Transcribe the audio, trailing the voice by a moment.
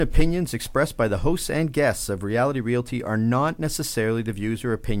Opinions expressed by the hosts and guests of Reality Realty are not necessarily the views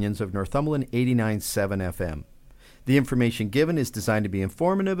or opinions of Northumberland 89.7 FM. The information given is designed to be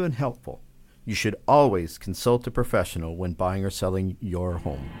informative and helpful. You should always consult a professional when buying or selling your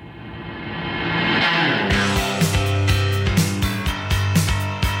home.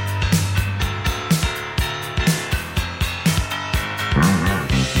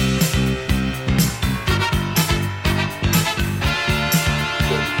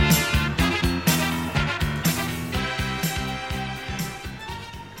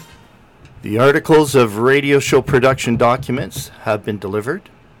 The articles of radio show production documents have been delivered,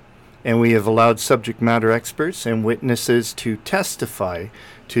 and we have allowed subject matter experts and witnesses to testify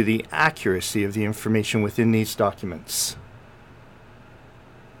to the accuracy of the information within these documents.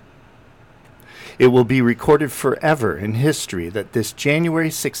 It will be recorded forever in history that this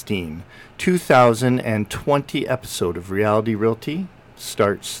January 16, 2020 episode of Reality Realty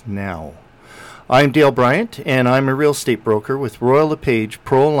starts now. I'm Dale Bryant, and I'm a real estate broker with Royal LePage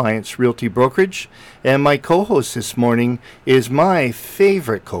Pro Alliance Realty Brokerage, and my co-host this morning is my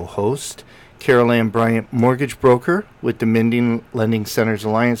favorite co-host, Carol Ann Bryant, mortgage broker with Dominion Lending Centers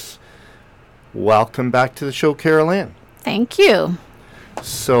Alliance. Welcome back to the show, Carol Ann. Thank you.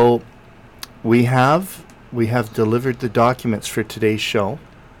 So we have delivered the documents for today's show,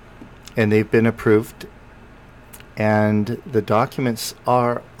 and they've been approved, and the documents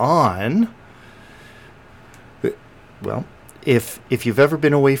are on. Well, if you've ever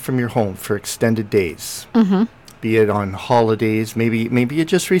been away from your home for extended days, be it on holidays, maybe you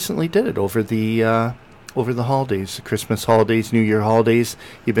just recently did it over the holidays, the Christmas holidays, New Year holidays.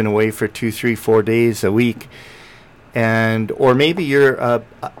 You've been away for 2, 3, 4 days a week, or maybe you're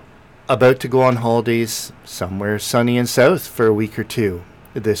about to go on holidays somewhere sunny and south for a week or two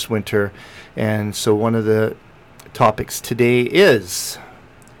this winter. And so one of the topics today is,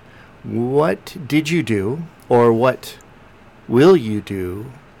 what did you do, or what will you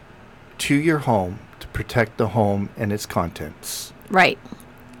do to your home to protect the home and its contents? Right.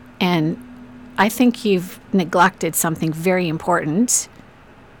 And I think you've neglected something very important,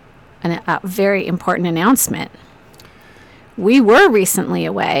 a very important announcement. We were recently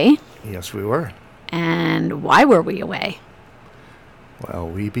away. Yes, we were. And why were we away? Well,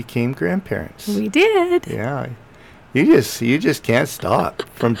 we became grandparents. We did. Yeah. You just can't stop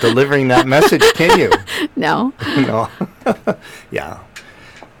from delivering that message, can you? No. No. Yeah.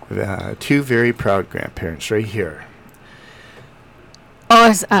 Two very proud grandparents right here.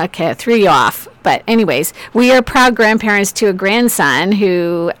 Oh, okay, I threw you off. But anyways, we are proud grandparents to a grandson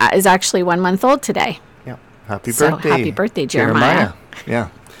who is actually 1 month old today. Yeah. Happy birthday. Happy birthday, Jeremiah. Yeah.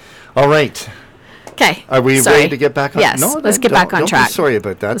 All right. Okay. Are we ready to get back on? Yes. No, let's get back on track. Don't be sorry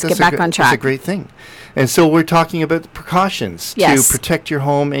about that. Let's get back on track. That's a great thing. And so we're talking about the precautions to protect your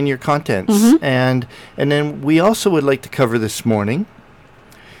home and your contents. And then we also would like to cover this morning,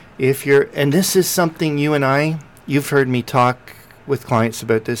 and this is something you've heard me talk with clients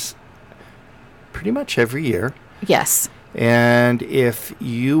about this pretty much every year. Yes. And if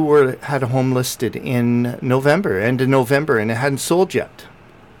you had a home listed in end of November, and it hadn't sold yet,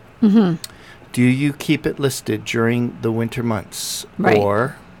 do you keep it listed during the winter months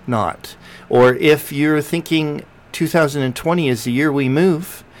or not? Or if you're thinking 2020 is the year we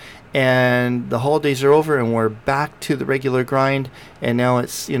move and the holidays are over and we're back to the regular grind, and now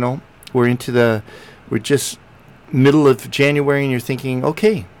it's, we're just middle of January, and you're thinking,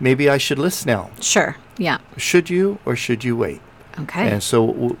 okay, maybe I should list now. Sure. Yeah. Should you, or should you wait? Okay. And so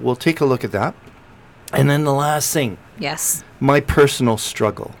we'll take a look at that. And then the last thing. Yes. My personal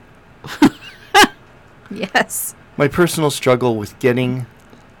struggle. Yes. My personal struggle with getting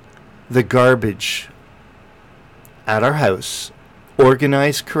the garbage at our house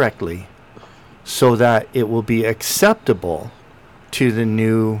organized correctly so that it will be acceptable to the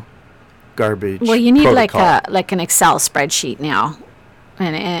new garbage Well, you need protocol. like an Excel spreadsheet now,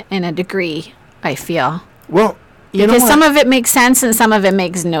 in a degree, I feel. Well, because some of it makes sense and some of it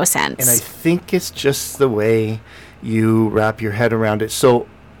makes no sense. And I think it's just the way you wrap your head around it. So,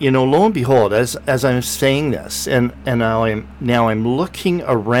 lo and behold, as I'm saying this, and now I'm looking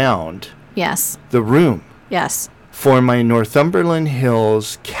around the room for my Northumberland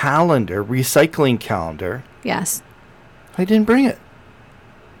Hills calendar, recycling calendar. Yes. I didn't bring it.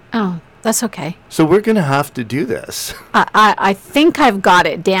 Oh, that's okay. So we're going to have to do this. I think I've got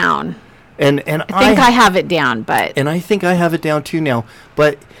it down. And I think I have it down, but and I think I have it down too now.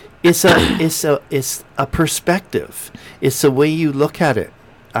 But it's a perspective. It's the way you look at it.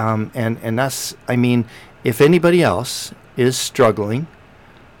 And that's, if anybody else is struggling,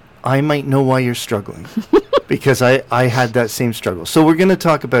 I might know why you're struggling. because I had that same struggle. So we're going to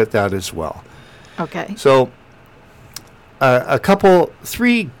talk about that as well. Okay. So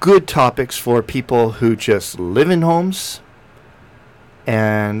three good topics for people who just live in homes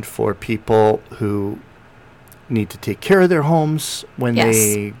and for people who need to take care of their homes when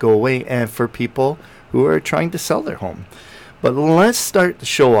they go away, and for people who are trying to sell their home. But let's start the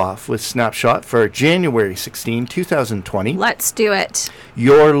show off with Snapshot for January 16, 2020. Let's do it.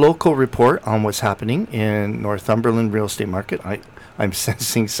 Your local report on what's happening in Northumberland real estate market. I'm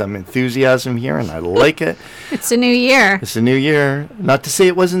sensing some enthusiasm here, and I like it. It's a new year. It's a new year. Not to say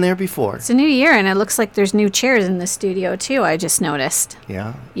it wasn't there before. It's a new year, and it looks like there's new chairs in the studio, too, I just noticed.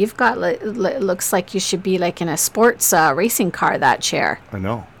 Yeah. You've got, looks like you should be like in a sports racing car, that chair. I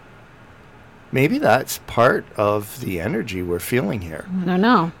know. Maybe that's part of the energy we're feeling here. I don't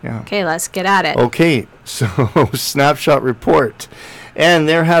know. Yeah. Okay, let's get at it. Okay, so Snapshot report. And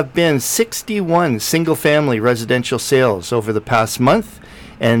there have been 61 single-family residential sales over the past month,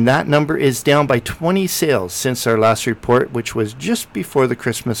 and that number is down by 20 sales since our last report, which was just before the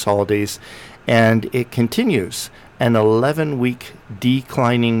Christmas holidays, and it continues an 11-week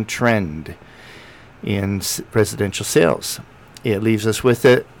declining trend in residential sales. It leaves us with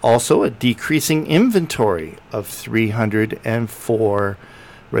also a decreasing inventory of 304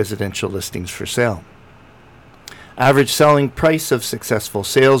 residential listings for sale. Average selling price of successful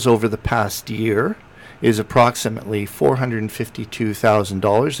sales over the past year is approximately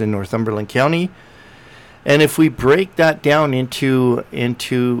 $452,000 in Northumberland County. And if we break that down into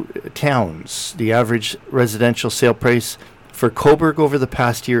towns, the average residential sale price for Cobourg over the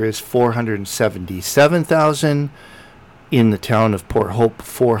past year is $477,000. In the town of Port Hope,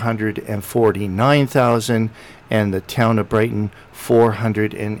 $449,000, and the town of Brighton,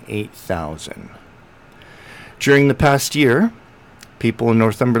 $408,000. During the past year, people in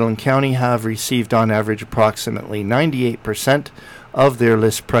Northumberland County have received on average approximately 98% of their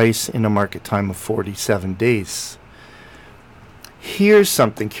list price in a market time of 47 days. Here's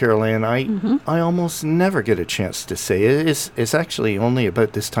something, Carol Ann, I almost never get a chance to say. It's actually only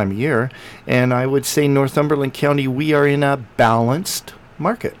about this time of year, and I would say Northumberland County, we are in a balanced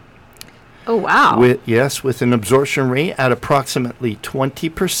market. Oh, wow. With an absorption rate at approximately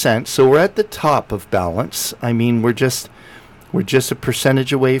 20%, so we're at the top of balance. I mean, we're just a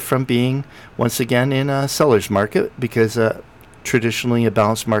percentage away from being, once again, in a seller's market, because traditionally a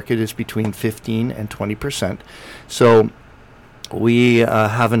balanced market is between 15 and 20%. So we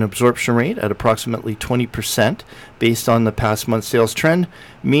have an absorption rate at approximately 20% based on the past month sales trend,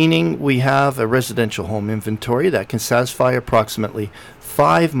 meaning we have a residential home inventory that can satisfy approximately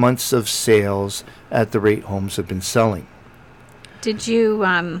 5 months of sales at the rate homes have been selling. Did you,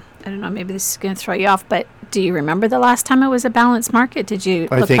 I don't know, maybe this is going to throw you off, but do you remember the last time it was a balanced market? Did you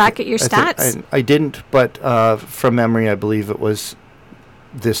look back at your stats? I didn't, but from memory, I believe it was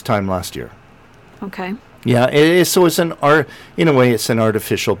this time last year. Okay. Yeah, it is. So it's in a way, it's an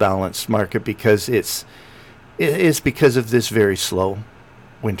artificial balanced market because it is because of this very slow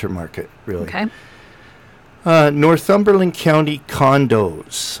winter market, really. Okay. Northumberland County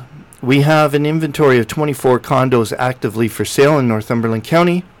condos. We have an inventory of 24 condos actively for sale in Northumberland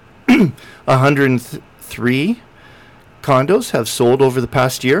County. 103 condos have sold over the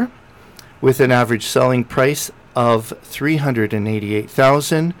past year, with an average selling price of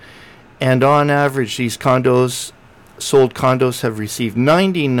 $388,000. And on average, these sold condos have received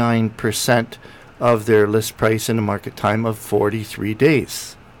 99% of their list price in a market time of 43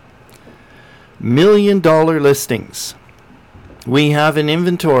 days. $1 million listings. We have an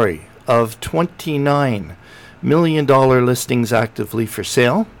inventory of $29 million listings actively for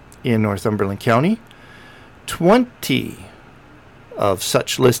sale in Northumberland County. 20 of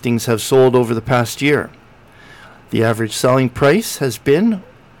such listings have sold over the past year. The average selling price has been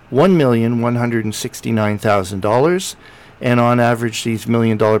 $1,169,000, and on average, these $1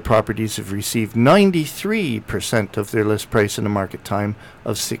 million properties have received 93% of their list price in a market time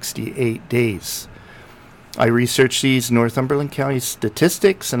of 68 days. I research these Northumberland County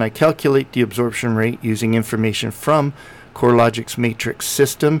statistics, and I calculate the absorption rate using information from CoreLogic's Matrix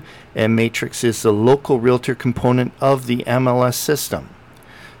system, and Matrix is the local realtor component of the MLS system.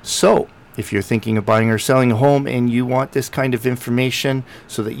 So, if you're thinking of buying or selling a home and you want this kind of information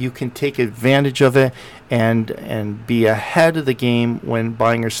so that you can take advantage of it and be ahead of the game when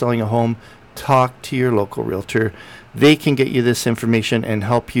buying or selling a home, talk to your local realtor. They can get you this information and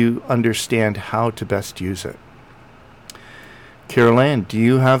help you understand how to best use it. Carol Ann, do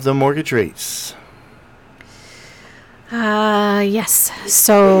you have the mortgage rates? Yes.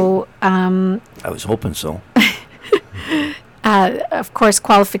 So, I was hoping so. of course,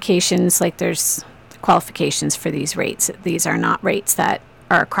 qualifications, like there's qualifications for these rates. These are not rates that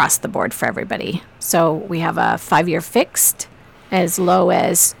are across the board for everybody. So we have a 5-year fixed as low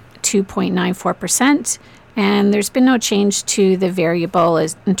as 2.94%. And there's been no change to the variable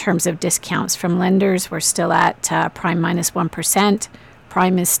in terms of discounts from lenders. We're still at prime minus 1%.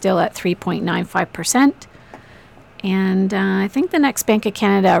 Prime is still at 3.95%. And I think the next Bank of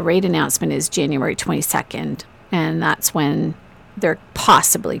Canada rate announcement is January 22nd. And that's when there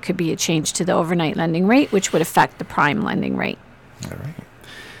possibly could be a change to the overnight lending rate, which would affect the prime lending rate. All right.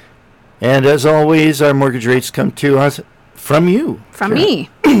 And as always, our mortgage rates come to us from you. From me.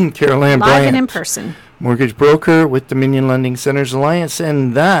 Carol-Ann Live Bryant. and in person. Mortgage broker with Dominion Lending Centers Alliance,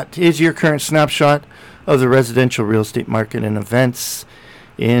 and that is your current snapshot of the residential real estate market and events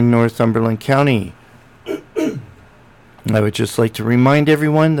in Northumberland County. I would just like to remind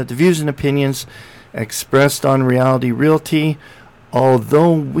everyone that the views and opinions expressed on Reality Realty,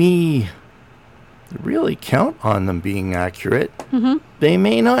 although we really count on them being accurate, they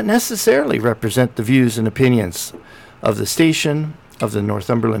may not necessarily represent the views and opinions of the station, of the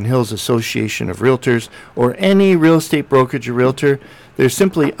Northumberland Hills Association of Realtors, or any real estate brokerage or realtor. They're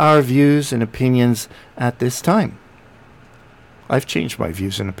simply our views and opinions at this time. I've changed my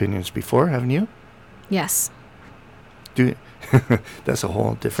views and opinions before, haven't you? Yes. That's a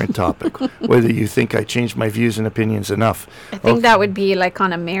whole different topic. Whether you think I changed my views and opinions enough. I think that would be like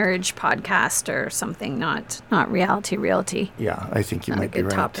on a marriage podcast or something, not Reality Realty. Yeah, I think you Not might be a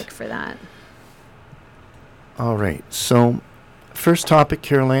good right. topic for that. All right. So, first topic,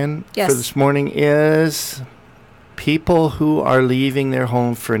 Carol-Ann, Yes. for this morning is people who are leaving their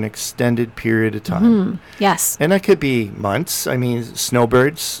home for an extended period of time. Yes. And that could be months. I mean,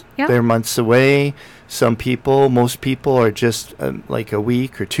 snowbirds, Yeah. they're months away. Some people, most people are just like a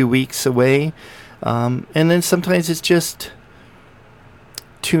week or 2 weeks away. And then sometimes it's just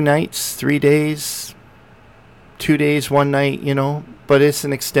 2 nights, 3 days, 2 days, 1 night, but it's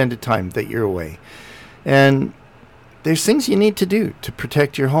an extended time that you're away. And there's things you need to do to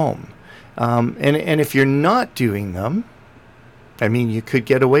protect your home. And if you're not doing them, I mean, you could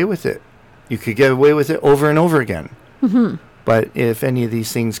get away with it. You could get away with it over and over again. But if any of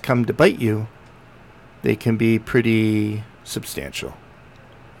these things come to bite you, they can be pretty substantial.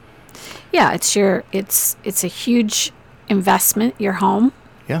 Yeah, it's a huge investment, your home.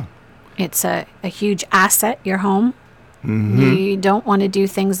 Yeah. It's a huge asset, your home. You don't want to do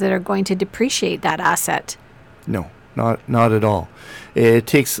things that are going to depreciate that asset. No, not at all. It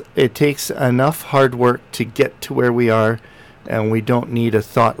takes enough hard work to get to where we are, and we don't need a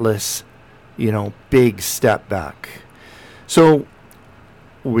thoughtless, big step back. So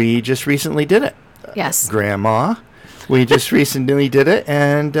we just recently did it. Yes. Grandma, we just recently did it,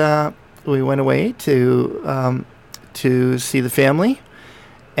 and we went away to see the family,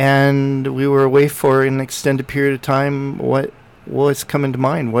 and we were away for an extended period of time. What's coming to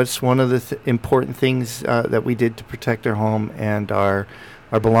mind? What's one of the important things that we did to protect our home and our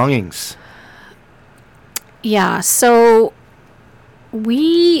belongings? Yeah, so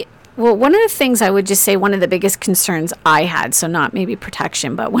one of the things I would just say, one of the biggest concerns I had, so not maybe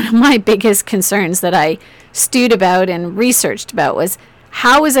protection, but one of my biggest concerns that I stewed about and researched about was,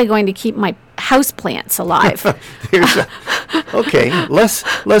 how was I going to keep my houseplants alive? Okay,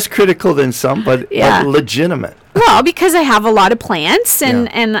 less critical than some, but legitimate. Well, because I have a lot of plants, and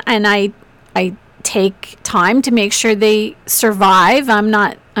I take time to make sure they survive. I'm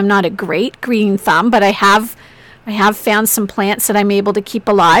not a great green thumb, but I have found some plants that I'm able to keep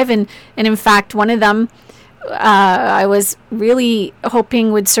alive, and in fact, one of them I was really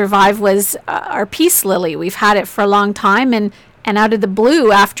hoping would survive was our peace lily. We've had it for a long time, and out of the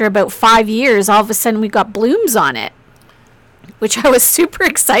blue, after about 5 years, all of a sudden we got blooms on it, which I was super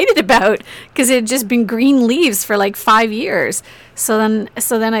excited about because it had just been green leaves for like 5 years. So then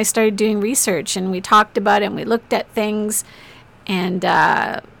I started doing research, and we talked about it, and we looked at things, and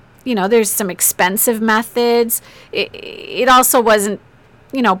there's some expensive methods. It also wasn't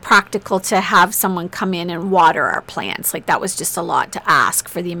practical to have someone come in and water our plants. Like, that was just a lot to ask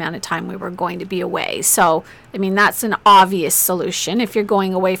for the amount of time we were going to be away. So, I mean, that's an obvious solution. If you're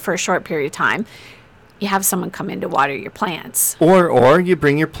going away for a short period of time, you have someone come in to water your plants. Or you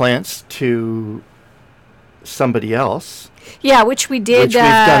bring your plants to somebody else. Yeah, which we did. Which we've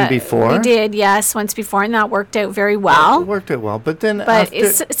done before. We did, yes, once before, and that worked out very well. It worked out well, but then But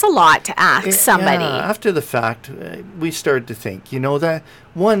it's a lot to ask somebody. Yeah, after the fact, we started to think, that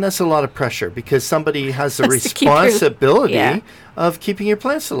that's a lot of pressure, because somebody has the responsibility of keeping your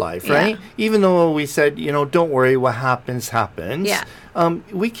plants alive, right? Yeah. Even though we said, don't worry, what happens. Yeah.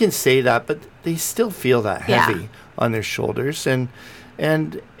 We can say that, but they still feel that heavy on their shoulders, and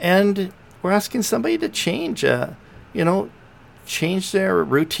we're asking somebody to change, change their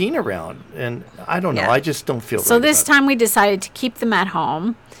routine around. And I don't know. Yeah. I just don't feel So right this about time we decided to keep them at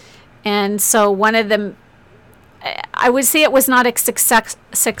home. And so one of them, I would say it was not a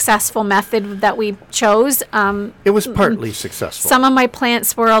successful method that we chose. it was partly successful. Some of my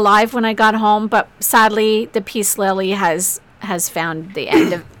plants were alive when I got home, but sadly the peace lily has found the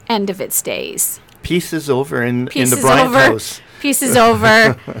end of its days. Peace is over in Peace the is Bryant over. house. Peace is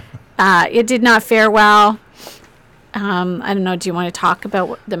over. It did not fare well. I don't know. Do you want to talk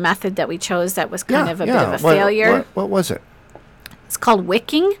about the method that we chose that was kind of a bit of a failure? What was it? It's called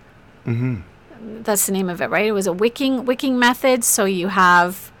wicking. Mm-hmm. That's the name of it, right? It was a wicking method. So you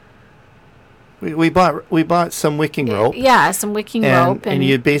have We bought some wicking rope. some wicking rope, and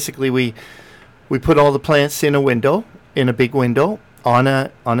you basically we put all the plants in a big window on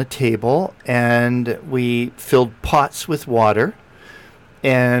a table, and we filled pots with water,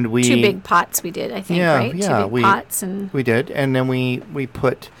 and we 2 big pots we did, I think, right? 2 big pots, and we did, and then we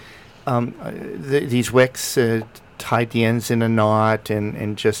put these wicks. Tied the ends in a knot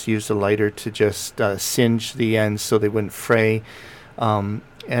and just used a lighter to just singe the ends so they wouldn't fray. And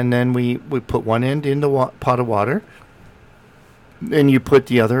then we put one end in the pot of water. Then you put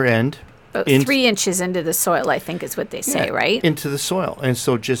the other end about 3 inches into the soil, I think is what they say, right? Into the soil. And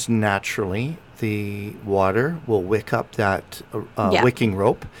so just naturally the water will wick up that wicking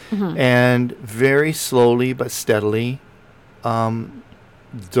rope, and very slowly but steadily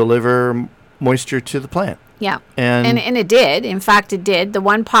deliver moisture to the plant. Yeah, and it did. In fact, it did. The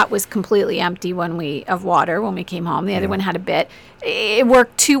one pot was completely empty of water when we came home. The other one had a bit. It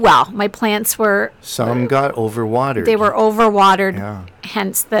worked too well. My plants were... Some got overwatered. They were overwatered,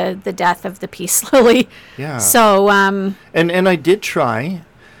 hence the death of the peace lily. Yeah. So... And I did try.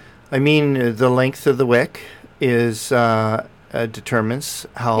 I mean, the length of the wick is determines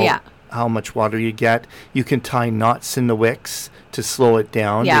how much water you get. You can tie knots in the wicks to slow it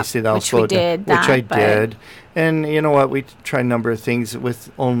down. Yeah, they say that'll which slow we it down, did. Which I did. And you know what? We tried a number of things with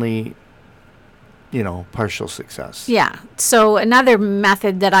only, partial success. Yeah. So another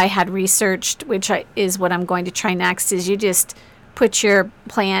method that I had researched, which is what I'm going to try next, is you just put your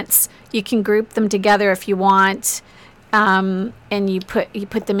plants, you can group them together if you want, and you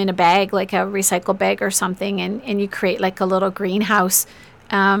put them in a bag, like a recycle bag or something, and you create like a little greenhouse.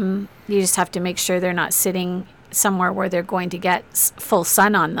 You just have to make sure they're not sitting somewhere where they're going to get full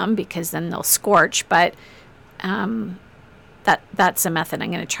sun on them, because then they'll scorch. But that's a method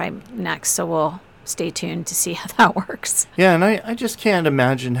I'm going to try next. So we'll stay tuned to see how that works. Yeah, and I just can't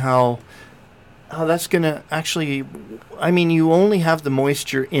imagine how that's going to actually... I mean, you only have the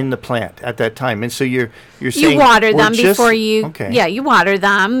moisture in the plant at that time. And so you're saying... You water them before you... Okay. Yeah, you water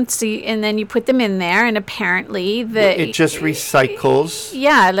them, and then you put them in there, and apparently it just recycles.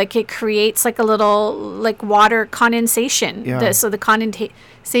 Yeah, like it creates like a little like water condensation. Yeah. So the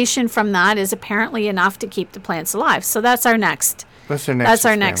condensation from that is apparently enough to keep the plants alive. So that's our next... That's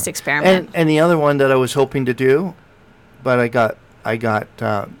our next experiment. And the other one that I was hoping to do, but I got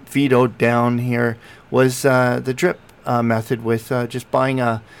vetoed down here, was the drip method with just having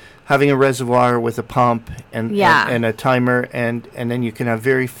a reservoir with a pump and a timer, and then you can have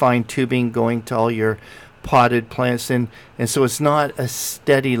very fine tubing going to all your potted plants, and so it's not as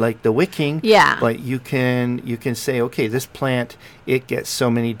steady like the wicking. Yeah. But you can say, okay, this plant, it gets so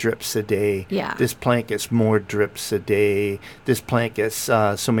many drips a day. Yeah. This plant gets more drips a day. This plant gets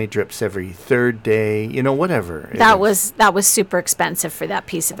so many drips every third day. Whatever. That was super expensive for that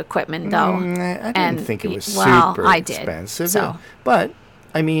piece of equipment, though. I didn't think it was super expensive. So. But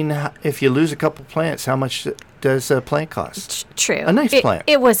I mean, if you lose a couple plants, how much does a plant cost? True. A nice plant.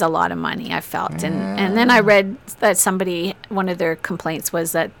 It was a lot of money, I felt. And then I read that one of their complaints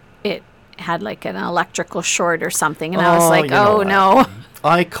was that it had like an electrical short or something. And I was like, no.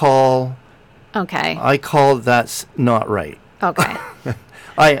 I call that's not right. Okay.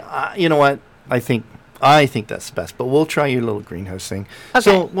 I you know what? I think that's the best, but we'll try your little greenhouse thing. Okay.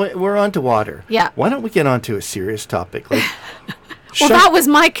 So we're on to water. Yeah. Why don't we get on to a serious topic? Like, well, that was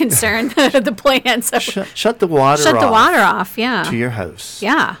my concern, the plants. Shut the water off. Yeah. To your house.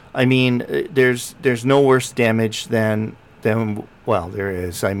 Yeah. I mean, there's no worse damage than well, there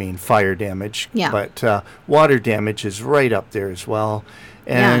is. I mean, fire damage. Yeah. But water damage is right up there as well.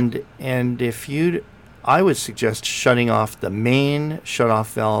 And if I would suggest shutting off the main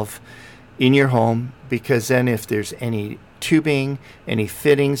shut-off valve in your home, because then if there's any tubing, any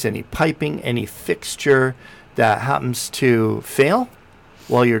fittings, any piping, any fixture that happens to fail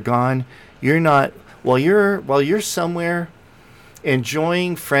while you're gone, while you're somewhere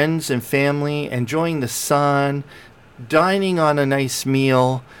enjoying friends and family, enjoying the sun, dining on a nice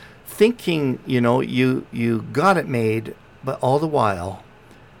meal, thinking, you got it made, but all the while,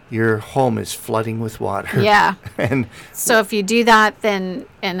 your home is flooding with water. Yeah. And so if you do that, then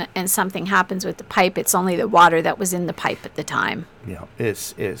and something happens with the pipe, it's only the water that was in the pipe at the time. yeah,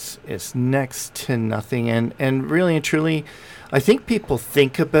 it's next to nothing. And really and truly, I think people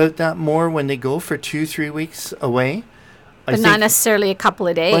think about that more when they go for 2-3 weeks away. But not necessarily a couple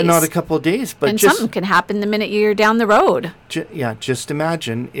of days. But not a couple of days. But and just, something can happen the minute you're down the road. Just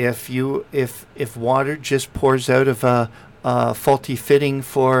imagine if water just pours out of a faulty fitting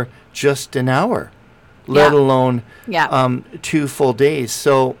for just an hour, let alone 2 full days.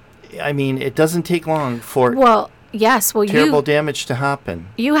 So, I mean, it doesn't take long for terrible damage to happen.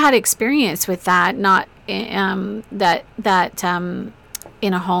 You had experience with that, not that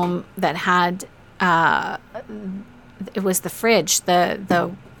in a home that had it was the fridge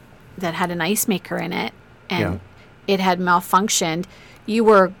that had an ice maker in it, and it had malfunctioned. You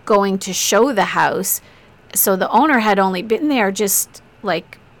were going to show the house. So the owner had only been there just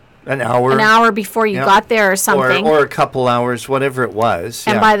like an hour before you got there or something. Or a couple hours, whatever it was.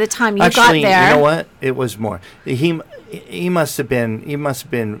 And by the time you got there... you know what? It was more. He must have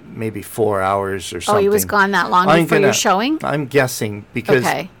been maybe 4 hours or something. Oh, he was gone that long before your showing? I'm guessing because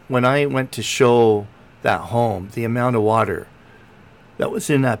when I went to show that home, the amount of water that was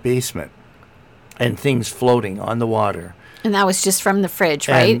in that basement and things floating on the water... And that was just from the fridge,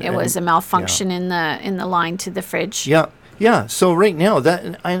 right? It was a malfunction in the line to the fridge. Yeah. So right now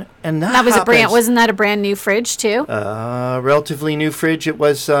that was wasn't that a brand new fridge too? Relatively new fridge. It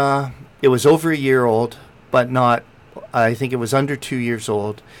was over a year old, but not. I think it was under 2 years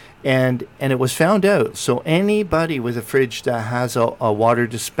old, and it was found out. So anybody with a fridge that has a water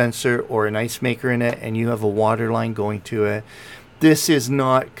dispenser or an ice maker in it, and you have a water line going to it, this is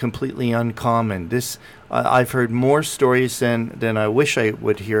not completely uncommon. I've heard more stories than I wish I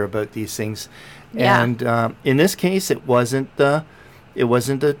would hear about these things. Yeah. And in this case, it wasn't the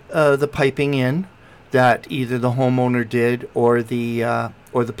piping in that either the homeowner did or the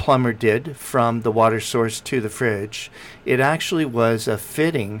plumber did from the water source to the fridge. It actually was a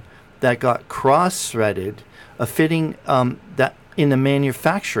fitting that got cross-threaded, a fitting that in the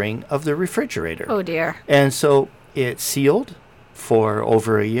manufacturing of the refrigerator. Oh dear. And so it sealed for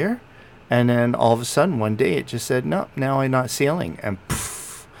over a year. And then all of a sudden, one day, it just said, no, now I'm not sealing. And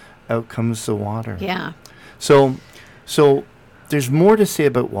poof, out comes the water. Yeah. So there's more to say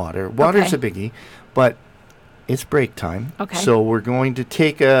about water. Water's a biggie, but it's break time. Okay. So we're going to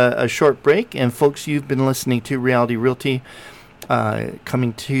take a short break. And folks, you've been listening to Reality Realty,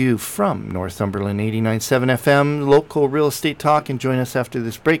 coming to you from Northumberland 89.7 FM, local real estate talk. And join us after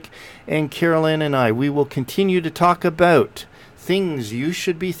this break. And Carol-Ann and I, we will continue to talk about things you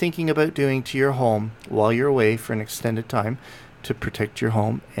should be thinking about doing to your home while you're away for an extended time to protect your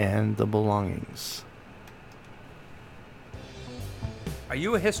home and the belongings. Are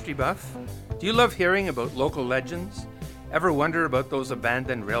you a history buff? Do you love hearing about local legends? Ever wonder about those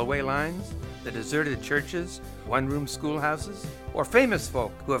abandoned railway lines, the deserted churches, one-room schoolhouses, or famous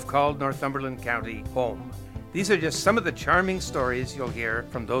folk who have called Northumberland County home? These are just some of the charming stories you'll hear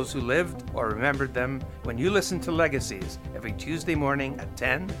from those who lived or remembered them when you listen to Legacies every Tuesday morning at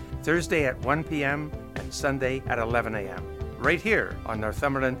 10, Thursday at 1 p.m., and Sunday at 11 a.m. right here on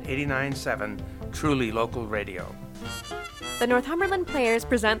Northumberland 89.7, truly local radio. The Northumberland Players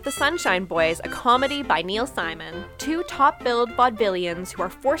present The Sunshine Boys, a comedy by Neil Simon. Two top-billed vaudevillians who are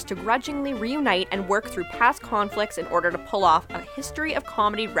forced to grudgingly reunite and work through past conflicts in order to pull off a history of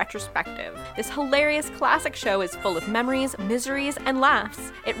comedy retrospective. This hilarious classic show is full of memories, miseries, and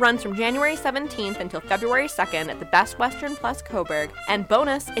laughs. It runs from January 17th until February 2nd at the Best Western Plus Coburg. And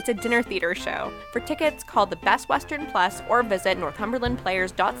bonus, it's a dinner theater show. For tickets, call the Best Western Plus or visit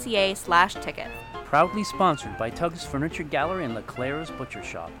northumberlandplayers.ca/tickets. Proudly sponsored by Tugg's Furniture Gallery and LeClaire's Butcher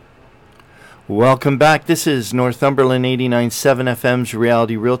Shop. Welcome back. This is Northumberland 89.7 FM's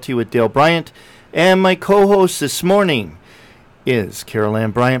Reality Realty with Dale Bryant. And my co-host this morning is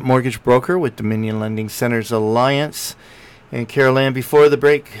Carol-Ann Bryant, mortgage broker with Dominion Lending Centers Alliance. And Carol-Ann, before the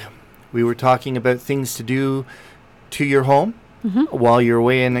break, we were talking about things to do to your home while you're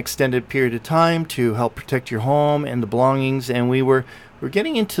away an extended period of time to help protect your home and the belongings. And we're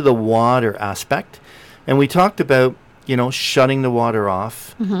getting into the water aspect, and we talked about, shutting the water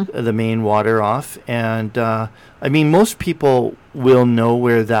off, the main water off. And, most people will know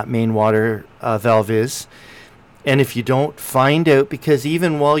where that main water valve is. And if you don't, find out, because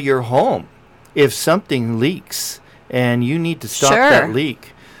even while you're home, if something leaks and you need to stop that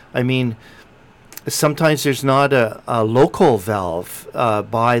leak, sometimes there's not a local valve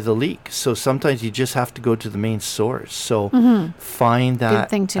by the leak, so sometimes you just have to go to the main source. So find that Good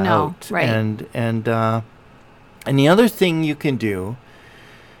thing to know, out. right. And the other thing you can do,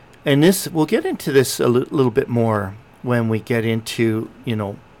 and this we'll get into this a little bit more when we get into,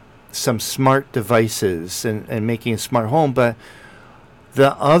 some smart devices and making a smart home, but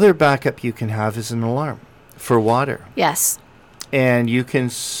the other backup you can have is an alarm for water. Yes. And you can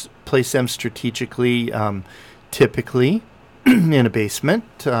place them strategically, typically in a basement.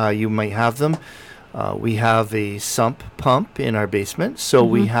 You might have them. We have a sump pump in our basement, so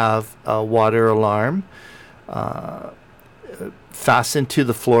we have a water alarm fastened to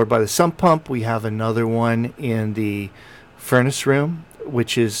the floor by the sump pump. We have another one in the furnace room,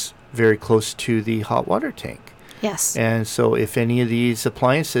 which is very close to the hot water tank. Yes. And so if any of these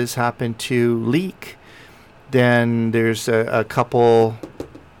appliances happen to leak, then there's a couple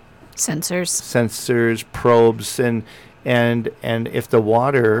sensors, probes, and if the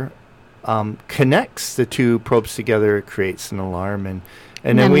water connects the two probes together, it creates an alarm, and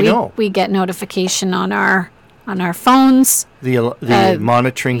then we know. We get notification on our phones. The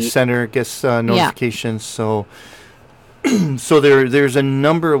monitoring center gets notifications. So there's a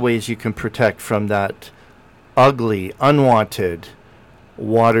number of ways you can protect from that ugly, unwanted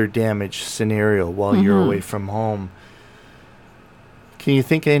water damage scenario while you're away from home. Can you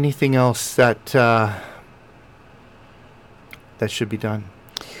think of anything else that should be done?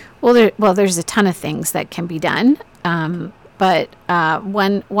 Well, there's a ton of things that can be done. But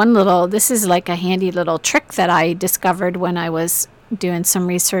one little, this is like a handy little trick that I discovered when I was doing some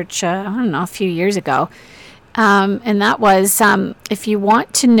research, a few years ago. And that was if you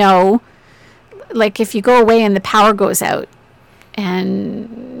want to know, like if you go away and the power goes out,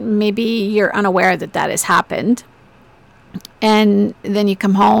 and maybe you're unaware that has happened, and then you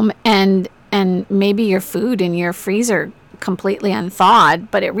come home and maybe your food in your freezer completely unthawed,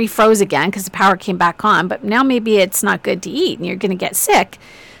 but it refroze again because the power came back on, but now maybe it's not good to eat and you're going to get sick.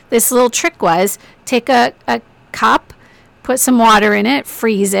 This little trick was take a cup, put some water in it,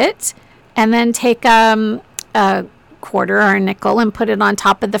 freeze it, and then take a quarter or a nickel and put it on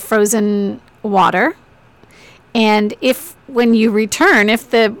top of the frozen water. And when you return, if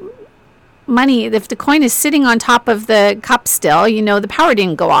the coin is sitting on top of the cup still, the power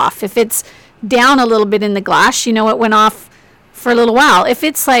didn't go off. If it's down a little bit in the glass, it went off for a little while. If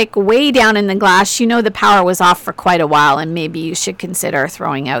it's like way down in the glass, the power was off for quite a while, and maybe you should consider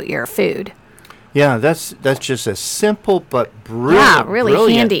throwing out your food. Yeah, that's just a simple but brilliant,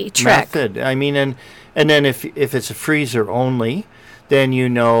 really handy trick. Method. I mean, and then if it's a freezer only, then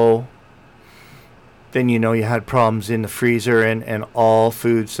you had problems in the freezer and all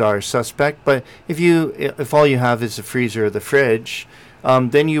foods are suspect. But if all you have is the freezer or the fridge,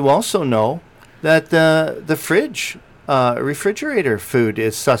 then you also know that the fridge refrigerator food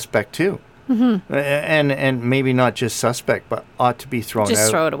is suspect too. And maybe not just suspect, but ought to be thrown out. Just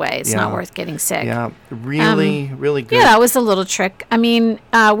throw it away. It's not worth getting sick. Yeah, really good. Yeah, that was a little trick. I mean,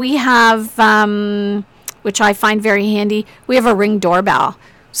 we have, which I find very handy, we have a Ring doorbell.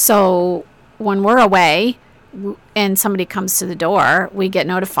 So when we're away and somebody comes to the door, we get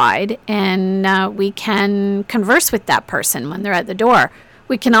notified, and we can converse with that person when they're at the door.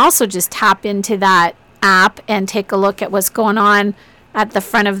 We can also just tap into that app and take a look at what's going on at the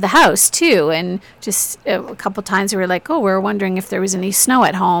front of the house too. And just a couple times we were like, we're wondering if there was any snow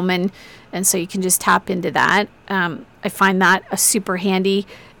at home, and so you can just tap into that. I find that a super handy,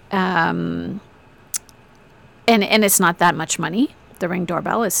 and it's not that much money. The Ring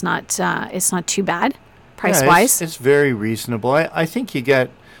doorbell, it's not too bad price wise. It's very reasonable. I think you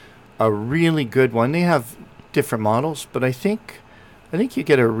get a really good one. They have different models, but I think you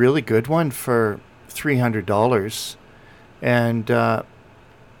get a really good one for $300. And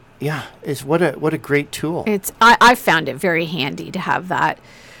it's what a great tool. I found it very handy to have that.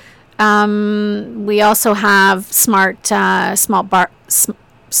 We also have smart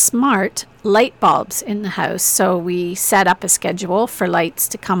light bulbs in the house. So we set up a schedule for lights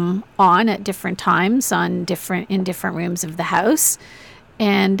to come on at different times in different rooms of the house,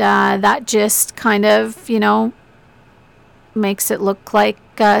 and that just kind of makes it look like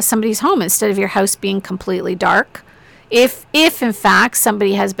somebody's home instead of your house being completely dark. If in fact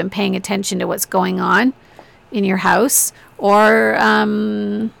somebody has been paying attention to what's going on in your house, or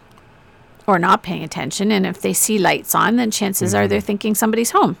not paying attention, and if they see lights on, then chances are they're thinking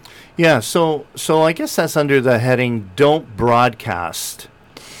somebody's home. Yeah, so I guess that's under the heading "Don't broadcast."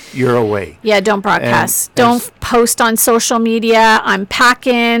 you're away. Yeah, don't broadcast. And Don't post on social media. I'm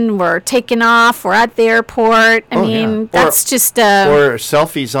packing. We're taking off. We're at the airport. I mean, that's just or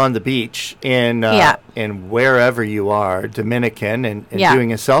selfies on the beach in Yeah. in wherever you are, Dominican, and Yeah.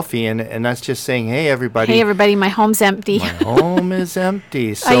 doing a selfie, and that's just saying, hey everybody, hey, everybody, my home's empty. my home is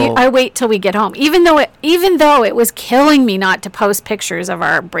empty. So I wait till we get home, even though it was killing me not to post pictures of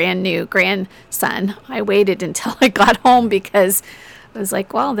our brand new grandson. I waited until I got home because I was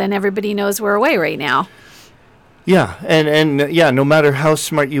like, well, then everybody knows we're away right now. yeah, and yeah, no matter how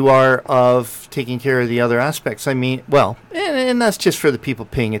smart you are of taking care of the other aspects, I mean, well, and that's just for the people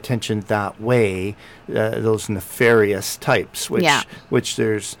paying attention that way, those nefarious types, which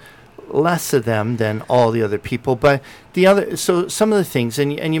there's less of them than all the other people. But so some of the things,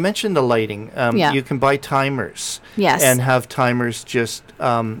 and you mentioned the lighting. You can buy timers, Yes. and have timers just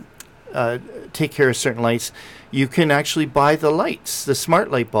take care of certain lights. You can actually buy the lights, the smart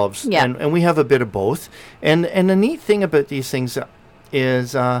light bulbs, Yeah. and we have a bit of both. And the neat thing about these things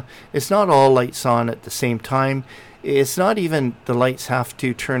is it's not all lights on at the same time. It's not even the lights have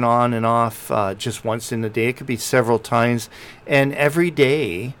to turn on and off just once in the day. It could be several times. And every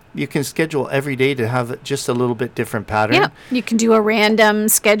day, you can schedule every day to have just a little bit different pattern. Yeah, you can do a random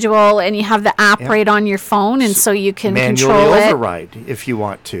schedule, and you have the app right on your phone, and so you can Manually control it. override if you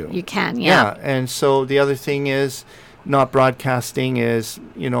want to. You can, yeah. And so the other thing is not broadcasting is,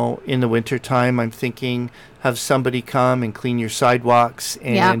 in the wintertime, I'm thinking have somebody come and clean your sidewalks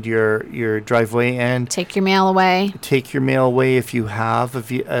and your driveway and Take your mail away. take your mail away if you have a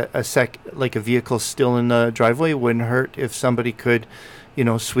vehicle still in the driveway. It wouldn't hurt if somebody could,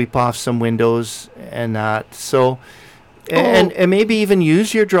 sweep off some windows and that. So, and maybe even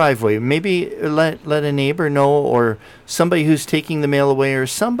use your driveway. Maybe let a neighbor know, or somebody who's taking the mail away, or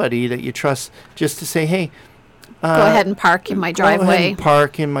somebody that you trust, just to say, hey, Go ahead and park in my go ahead driveway. and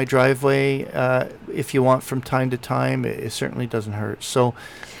park in my driveway if you want from time to time. It certainly doesn't hurt. So,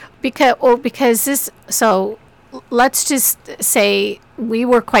 Because this, so let's just say we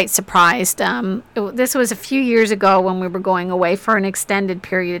were quite surprised. This was a few years ago when we were going away for an extended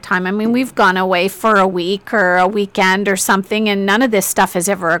period of time. I mean, we've gone away for a week or a weekend or something, and none of this stuff has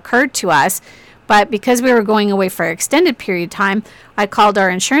ever occurred to us. But because we were going away for an extended period of time, I called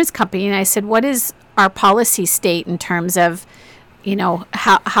our insurance company and I said, what is our policy state in terms of,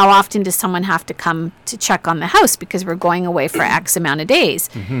 how often does someone have to come to check on the house because we're going away for X amount of days?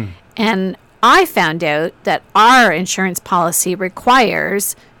 Mm-hmm. And I found out that our insurance policy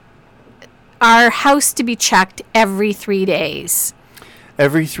requires our house to be checked every 3 days.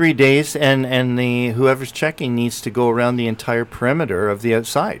 every 3 days, and the whoever's checking needs to go around the entire perimeter of the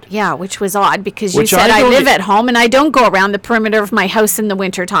outside. Yeah, which was odd because you Which said I I don't live at home and I don't go around the perimeter of my house in the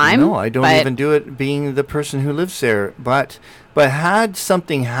wintertime. No, I don't even do it being the person who lives there. But had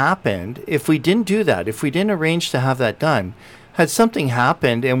something happened, if we didn't do that, if we didn't arrange to have that done, had something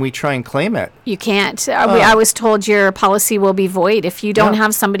happened and we try and claim it. You can't. I was told your policy will be void if you don't Yeah.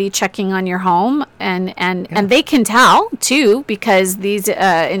 have somebody checking on your home, and they can tell too, because these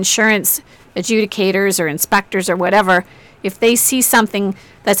insurance adjudicators or inspectors or whatever, if they see something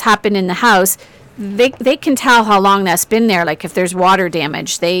that's happened in the house, they can tell how long that's been there. Like if there's water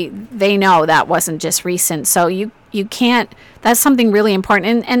damage, they know that wasn't just recent. So you can't. That's something really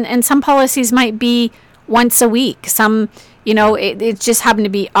important. And some policies might be once a week. Some. It just happened to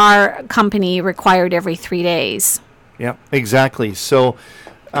be our company required every 3 days. Yeah, exactly. So,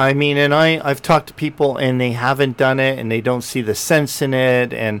 I mean, and I've talked to people and they haven't done it and they don't see the sense in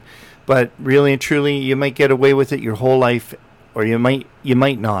it. But really and truly, you might get away with it your whole life, or you might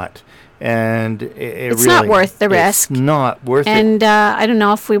not. And it's really, not worth the risk. It's not worth it. And I don't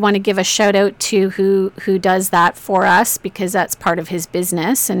know if we want to give a shout out to who does that for us, because that's part of his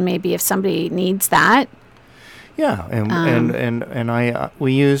business. And maybe if somebody needs that. Yeah, and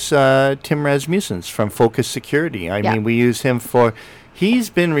we use Tim Rasmussen from Focus Security. I mean, we use him he's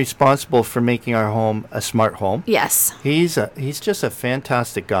been responsible for making our home a smart home. Yes. He's just a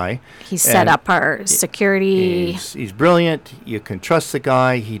fantastic guy. He set up our security. He's brilliant. You can trust the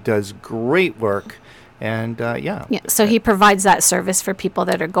guy. He does great work. And yeah. So he provides that service for people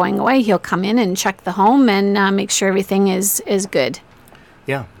that are going away. He'll come in and check the home and make sure everything is good.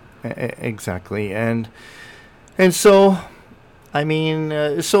 Yeah, exactly. And so, I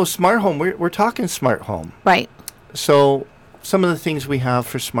mean, so smart home, we're talking smart home. Right. So some of the things we have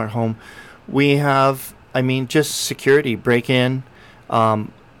for smart home, we have, I mean, just security, break in,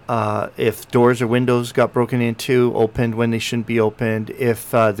 if doors or windows got broken into, opened when they shouldn't be opened,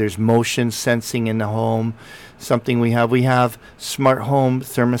 if there's motion sensing in the home, something we have smart home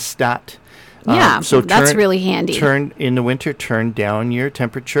thermostat. Yeah, that's really handy. Turn in the winter, turn down your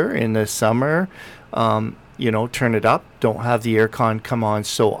temperature. In the summer, turn it up. Don't have the aircon come on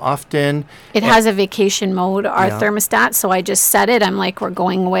so often. It has a vacation mode, our thermostat, so I just set it. I'm like, we're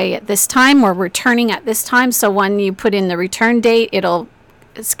going away at this time, we're returning at this time. So when you put in the return date, it'll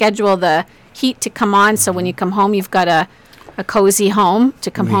schedule the heat to come on. So when you come home, you've got a cozy home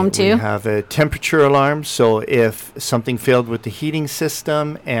to come home to. We have a temperature alarm, so if something failed with the heating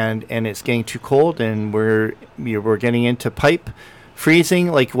system and it's getting too cold and we're getting into pipe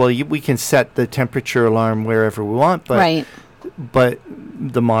freezing, we can set the temperature alarm wherever we want, but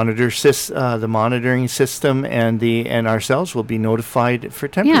the monitoring system and ourselves will be notified for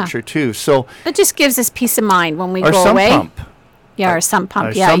temperature too. So it just gives us peace of mind when we go away. Our sump pump.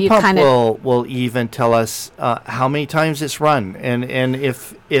 Our sump pump will even tell us how many times it's run and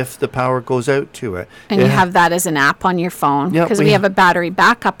if the power goes out to it. And you have that as an app on your phone because we have a battery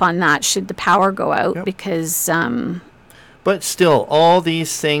backup on that should the power go out because. But still, all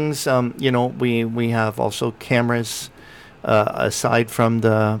these things, we have also cameras aside from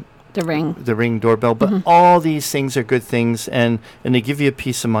the Ring doorbell, but all these things are good things, and they give you a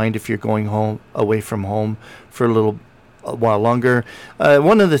peace of mind if you're going away from home for a while longer.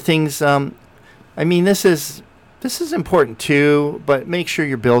 One of the things, this is important too, but make sure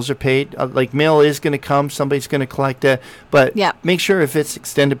your bills are paid. Mail is going to come, somebody's going to collect it, but make sure if it's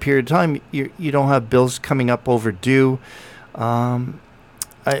extended period of time, you don't have bills coming up overdue. You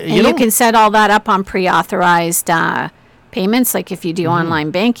can set all that up on pre-authorized payments. Like if you do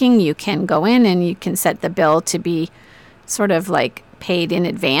online banking, you can go in and you can set the bill to be sort of like paid in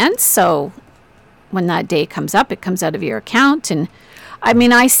advance. So when that day comes up, it comes out of your account. And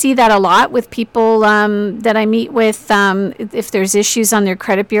I see that a lot with people that I meet with. If there's issues on their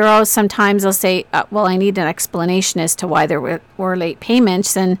credit bureau, sometimes they'll say, I need an explanation as to why there were late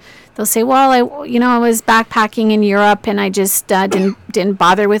payments. And they'll say, I was backpacking in Europe and I just didn't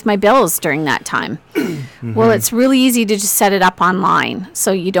bother with my bills during that time. Well, it's really easy to just set it up online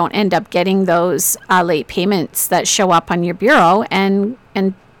so you don't end up getting those late payments that show up on your bureau and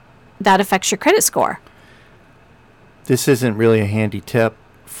that affects your credit score. This isn't really a handy tip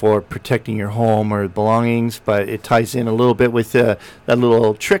for protecting your home or belongings, but it ties in a little bit with that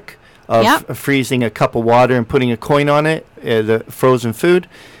little trick of freezing a cup of water and putting a coin on it, the frozen food,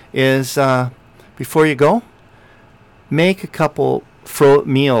 is before you go, make a couple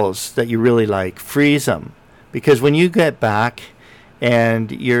meals that you really like. Freeze them. Because when you get back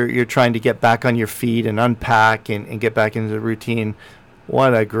and you're trying to get back on your feet and unpack and get back into the routine,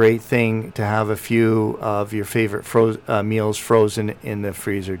 what a great thing to have a few of your favorite meals frozen in the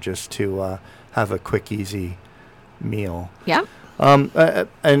freezer just to have a quick, easy meal. Yeah.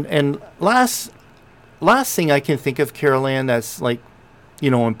 And last thing I can think of, Carol Ann, that's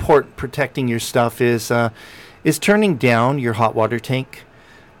important protecting your stuff is turning down your hot water tank,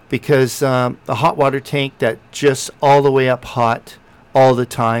 because a hot water tank that just all the way up hot all the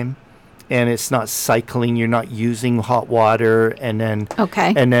time, and it's not cycling. You're not using hot water and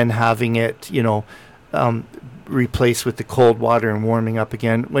then having it, replaced with the cold water and warming up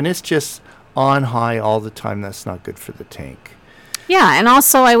again. When it's just on high all the time, that's not good for the tank. Yeah, and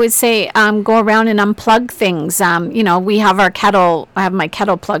also I would say go around and unplug things. We have our kettle. I have my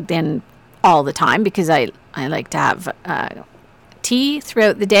kettle plugged in all the time because I like to have tea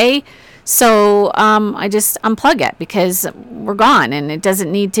throughout the day. So I just unplug it because we're gone and it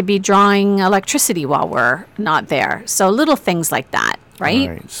doesn't need to be drawing electricity while we're not there. So little things like that, right?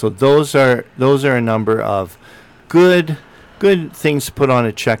 All right. So those are a number of good things to put on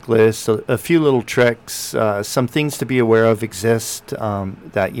a checklist. A few little tricks, some things to be aware of exist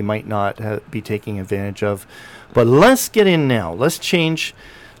that you might not be taking advantage of. But let's get in now. Let's change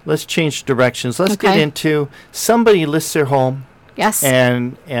directions. Let's get into somebody lists their home. Yes.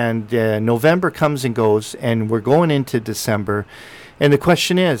 And November comes and goes, and we're going into December. And the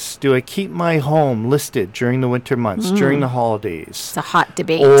question is, do I keep my home listed during the winter months, during the holidays? It's a hot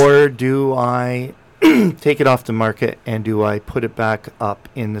debate. Or do I take it off the market and do I put it back up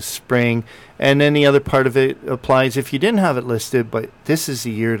in the spring? And then the other part of it applies if you didn't have it listed, but this is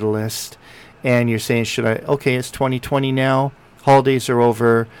the year to list. And you're saying, it's 2020 now, holidays are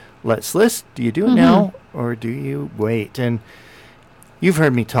over, let's list. Do you do it now or do you wait? And you've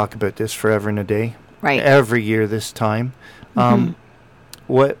heard me talk about this forever and a day. Right. Every year this time.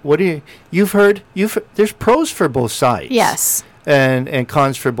 What do you've heard there's pros for both sides. Yes. And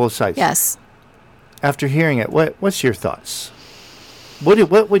cons for both sides. Yes. After hearing it, what's your thoughts?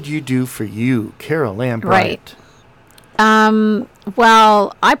 What would you do for you, Carol Ann Bryant? Right.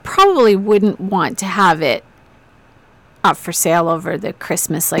 Well, I probably wouldn't want to have it up for sale over the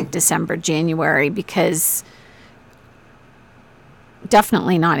Christmas, like December, January, because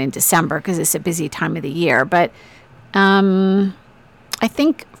definitely not in December because it's a busy time of the year. But I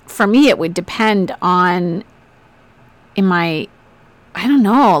think for me it would depend on I don't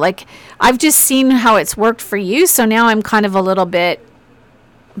know, like I've just seen how it's worked for you, so now I'm kind of a little bit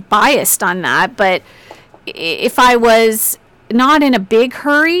biased on that. But if I was not in a big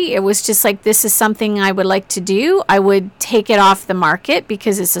hurry, it was just like, this is something I would like to do, I would take it off the market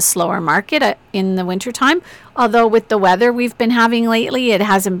because it's a slower market in the wintertime. Although with the weather we've been having lately, it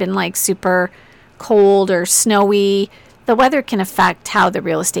hasn't been like super cold or snowy. The weather can affect how the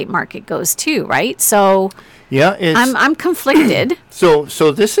real estate market goes too, right? So yeah, I'm conflicted. So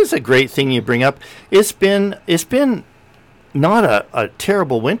this is a great thing you bring up. It's been not a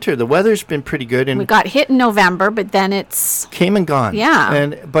terrible winter. The weather's been pretty good, and we got hit in November, but then it's came and gone.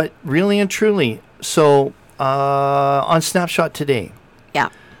 Yeah. But really and truly, so on Snapshot today, yeah,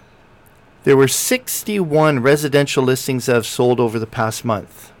 there were 61 residential listings that have sold over the past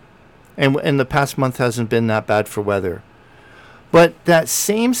month, and the past month hasn't been that bad for weather. But that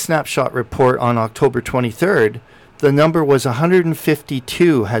same Snapshot report on October 23rd, the number was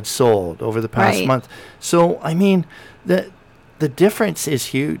 152 had sold over the past month. So I mean, the difference is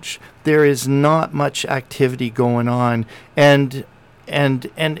huge. There is not much activity going on, and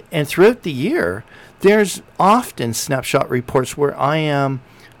throughout the year, there's often Snapshot reports where I am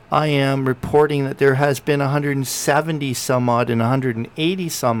reporting that there has been 170 some odd and 180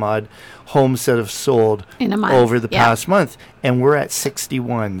 some odd homes that have sold in a month, over the past month, and we're at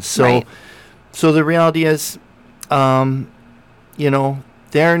 61. So the reality is, they're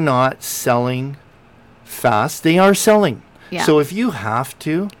not selling fast. They are selling. Yeah. So if you have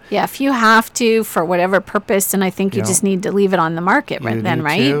to. Yeah, if you have to for whatever purpose, then I think you just need to leave it on the market right then,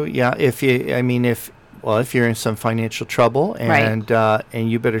 right? Yeah, if you're in some financial trouble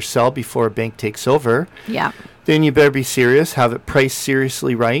and you better sell before a bank takes over. Yeah. Then you better be serious, have it priced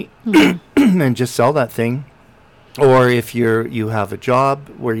seriously right, and just sell that thing. Or if you have a job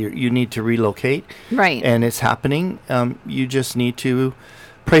where you need to relocate, right, and it's happening, you just need to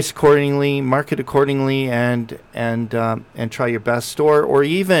price accordingly, market accordingly, and try your best. Or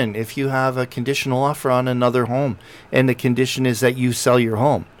even if you have a conditional offer on another home, and the condition is that you sell your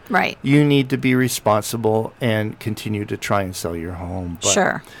home, right, you need to be responsible and continue to try and sell your home.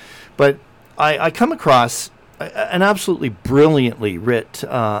 Sure. But I come across an absolutely brilliantly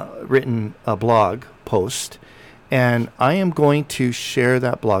written blog post, and I am going to share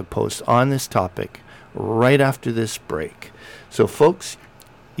that blog post on this topic right after this break. So, folks,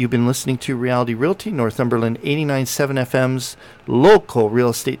 you've been listening to Reality Realty, Northumberland 89.7 FM's local real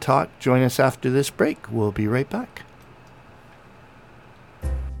estate talk. Join us after this break. We'll be right back.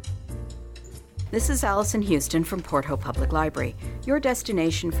 This is Allison Houston from Port Hope Public Library, your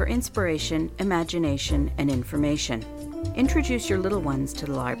destination for inspiration, imagination, and information. Introduce your little ones to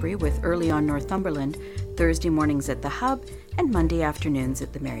the library with Early on Northumberland, Thursday mornings at the Hub, and Monday afternoons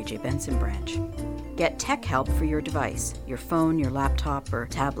at the Mary J. Benson branch. Get tech help for your device, your phone, your laptop, or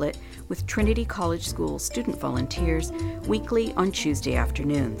tablet with Trinity College School student volunteers weekly on Tuesday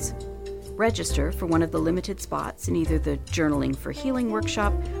afternoons. Register for one of the limited spots in either the Journaling for Healing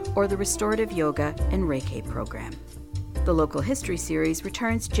workshop or the Restorative Yoga and Reiki program. The Local History Series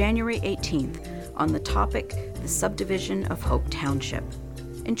returns January 18th on the topic, the subdivision of Hope Township.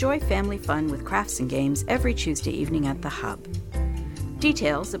 Enjoy family fun with crafts and games every Tuesday evening at the Hub.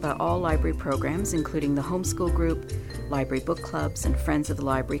 Details about all library programs, including the homeschool group, library book clubs, and Friends of the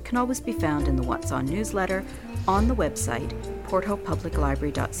Library, can always be found in the What's On newsletter, on the website,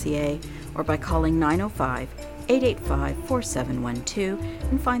 porthopepubliclibrary.ca, or by calling 905-885-4712,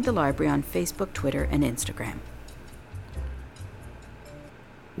 and find the library on Facebook, Twitter, and Instagram.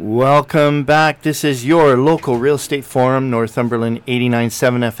 Welcome back. This is your local real estate forum, Northumberland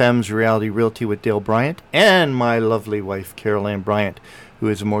 89.7 FM's Reality Realty with Dale Bryant and my lovely wife, Carol Ann Bryant, who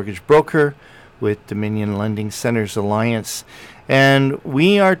is a mortgage broker with Dominion Lending Centers Alliance. And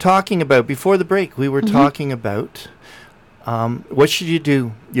we are talking about, before the break, we were talking about what should you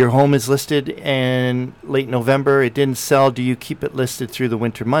do? Your home is listed in late November. It didn't sell. Do you keep it listed through the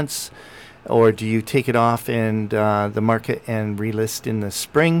winter months? Or do you take it off and the market and relist in the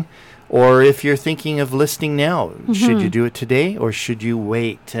spring? Or if you're thinking of listing now, should you do it today or should you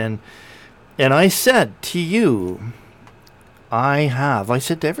wait? And I said to you, I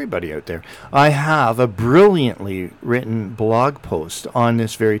said to everybody out there, I have a brilliantly written blog post on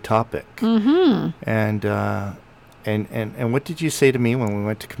this very topic. And what did you say to me when we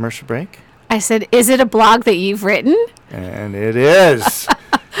went to commercial break? I said, is it a blog that you've written? And it is.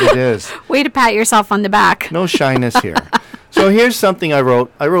 It is. Way to pat yourself on the back. No shyness here. So here's something I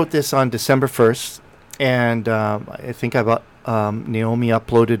wrote. I wrote this on December 1st, and I think Naomi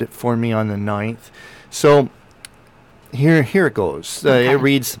uploaded it for me on the 9th. So here it goes. It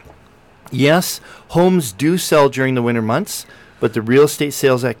reads, yes, homes do sell during the winter months, but the real estate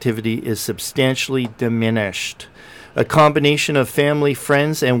sales activity is substantially diminished. A combination of family,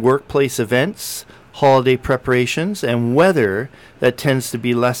 friends, and workplace events, holiday preparations, and weather that tends to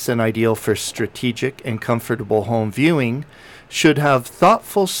be less than ideal for strategic and comfortable home viewing should have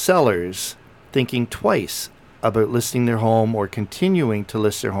thoughtful sellers thinking twice about listing their home or continuing to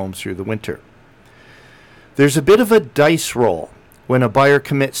list their home through the winter. There's a bit of a dice roll when a buyer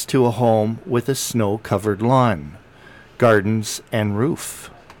commits to a home with a snow-covered lawn, gardens, and roof.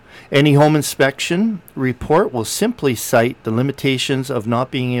 Any home inspection report will simply cite the limitations of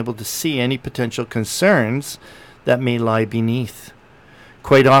not being able to see any potential concerns that may lie beneath.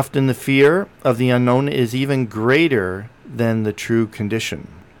 Quite often the fear of the unknown is even greater than the true condition.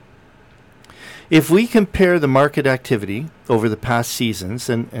 If we compare the market activity over the past seasons,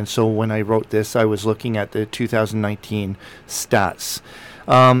 and so when I wrote this, I was looking at the 2019 stats,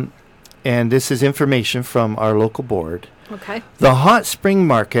 and this is information from our local board. Okay. The hot spring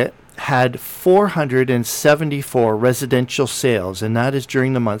market had 474 residential sales, and that is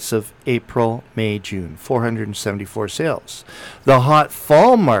during the months of April, May, June. 474 sales. The hot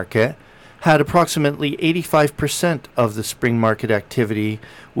fall market had approximately 85% of the spring market activity,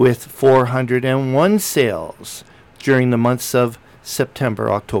 with 401 sales during the months of September,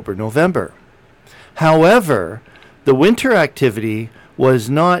 October, November. However, the winter activity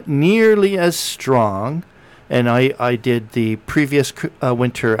was not nearly as strong, and I did the previous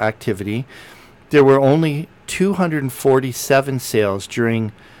winter activity. There were only 247 sales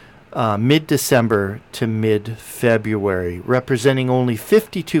during mid-December to mid-February, representing only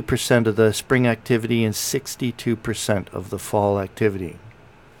 52% of the spring activity and 62% of the fall activity.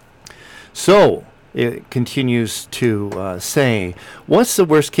 So, it continues to say, what's the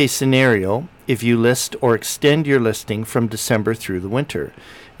worst case scenario if you list or extend your listing from December through the winter?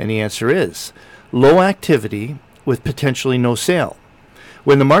 And the answer is low activity with potentially no sale.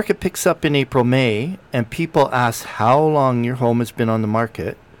 When the market picks up in April, May, and people ask how long your home has been on the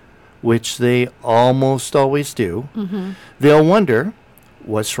market, which they almost always do, they'll wonder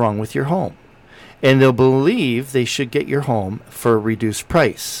what's wrong with your home. And they'll believe they should get your home for a reduced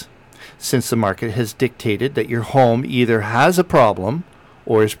price, since the market has dictated that your home either has a problem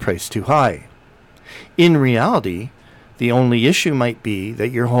or is priced too high. In reality, the only issue might be that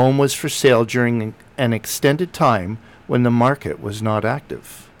your home was for sale during an extended time when the market was not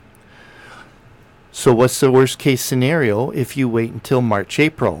active. So what's the worst case scenario if you wait until March,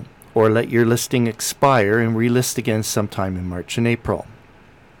 April, or let your listing expire and relist again sometime in March and April?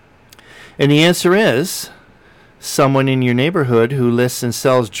 And the answer is someone in your neighborhood who lists and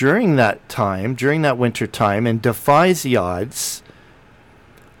sells during that time, during that winter time, and defies the odds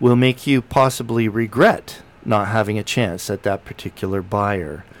will make you possibly regret not having a chance at that particular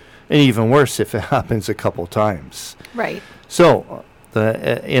buyer. And even worse if it happens a couple times. Right. So,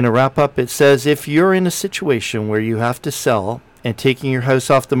 in a wrap-up, it says, if you're in a situation where you have to sell and taking your house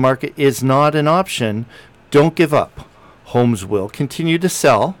off the market is not an option, don't give up. Homes will continue to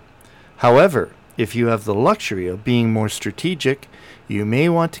sell. However, if you have the luxury of being more strategic, you may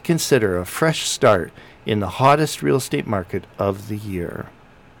want to consider a fresh start in the hottest real estate market of the year.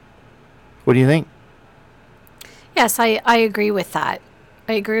 What do you think? Yes, I agree with that.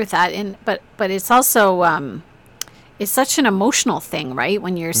 I agree with that. But it's also it's such an emotional thing, right?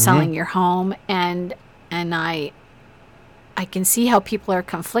 When you're selling your home, and I can see how people are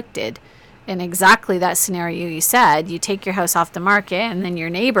conflicted. In exactly that scenario you said, you take your house off the market, and then your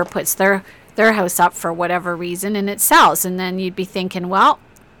neighbor puts their house up for whatever reason, and it sells, and then you'd be thinking, well,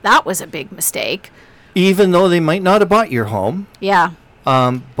 that was a big mistake. Even though they might not have bought your home. Yeah.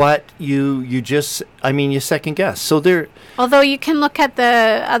 But you just, you second guess. So there. Although you can look at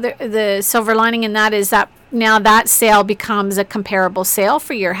the silver lining in that is that now that sale becomes a comparable sale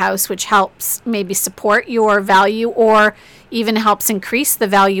for your house, which helps maybe support your value or even helps increase the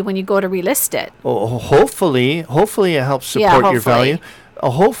value when you go to relist it. Oh, hopefully it helps support your value.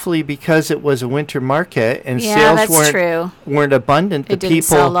 Hopefully, because it was a winter market and sales weren't abundant, the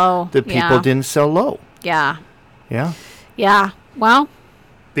people didn't sell low. Yeah. Yeah. Yeah. Well,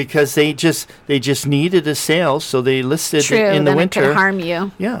 because they just needed a sale, so they listed in the winter. It could harm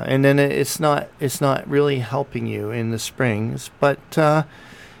you. Yeah, and then it's not really helping you in the springs. But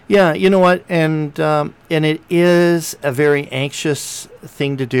yeah, you know what? And it is a very anxious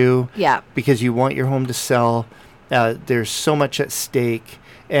thing to do. Yeah. Because you want your home to sell. There's so much at stake,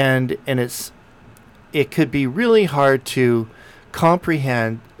 and it could be really hard to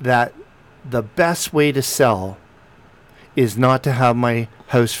comprehend that the best way to sell is not to have my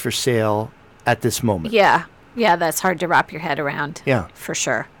house for sale at this moment. Yeah, that's hard to wrap your head around. Yeah, for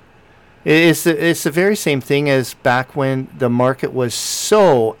sure. It's the very same thing as back when the market was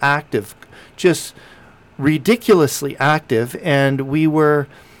so active, just ridiculously active, and we were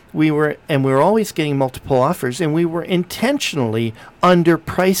always getting multiple offers, and we were intentionally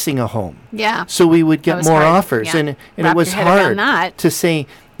underpricing a home. Yeah. So we would get more hard. offers, Yeah. and Wrap it was your head around hard that. to say,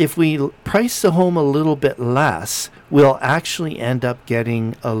 if we price the home a little bit less, we'll actually end up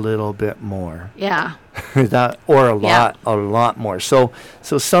getting a little bit more. Yeah. That, or a lot more. So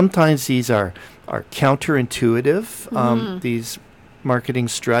sometimes these are counterintuitive, these marketing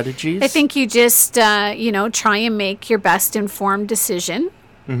strategies. I think you just try and make your best informed decision,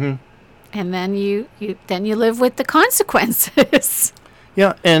 and then you live with the consequences.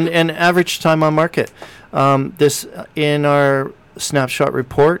 Yeah, and average time on market. This in our snapshot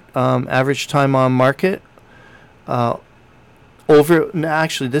report, average time on market.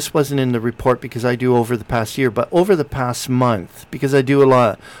 Actually, this wasn't in the report because I do over the past year, but over the past month, because I do a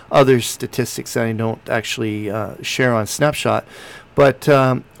lot of other statistics that I don't actually share on Snapshot. But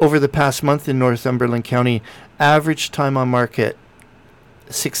over the past month in Northumberland County, average time on market,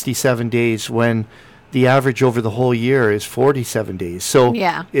 67 days, when the average over the whole year is 47 days. So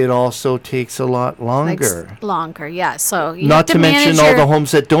it also takes a lot longer. Longer, yeah. So you not have to mention all the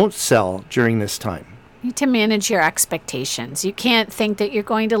homes that don't sell during this time. You need to manage your expectations. You can't think that you're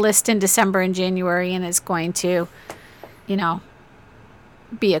going to list in December and January and it's going to,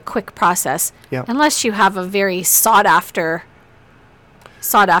 be a quick process. Yeah. Unless you have a very sought after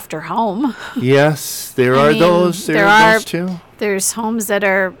home. Yes, there are those. There are those too. There's homes that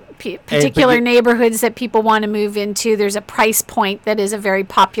are particular neighborhoods that people want to move into. There's a price point that is a very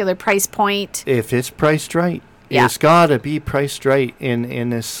popular price point. If it's priced right. Yeah. It's got to be priced right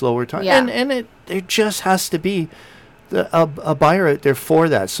in this slower time. Yeah. And there just has to be a buyer out there for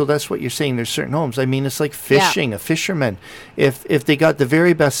that. So that's what you're saying. There's certain homes. I mean, it's like fishing, a fisherman. If they got the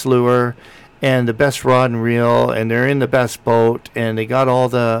very best lure and the best rod and reel, and they're in the best boat, and they got all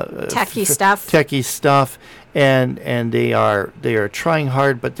the techie stuff, and they are trying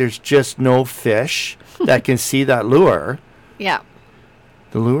hard, but there's just no fish that can see that lure. Yeah.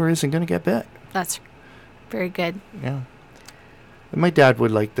 The lure isn't going to get bit. That's very good. Yeah. My dad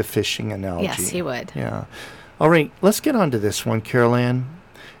would like the fishing analogy. Yes, he would. Yeah. All right, let's get on to this one, Carol Ann.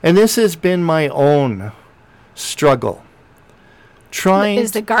 And this has been my own struggle.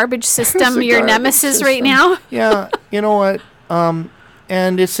 Is the garbage system your nemesis right now? Yeah, you know what?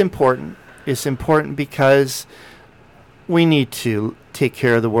 And it's important. It's important because we need to take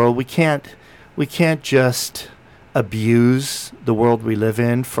care of the world. We can't just abuse the world we live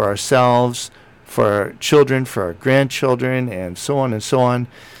in for ourselves, for our children, for our grandchildren, and so on and so on.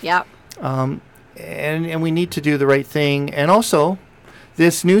 Yeah. And we need to do the right thing. And also,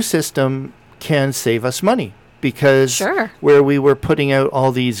 this new system can save us money because where we were putting out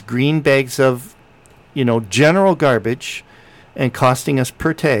all these green bags of, general garbage and costing us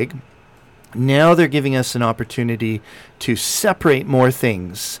per tag, now they're giving us an opportunity to separate more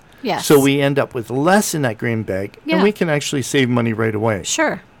things. Yes. So we end up with less in that green bag, and we can actually save money right away.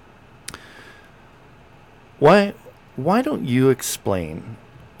 Sure. Why don't you explain,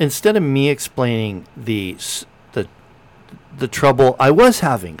 instead of me explaining the trouble I was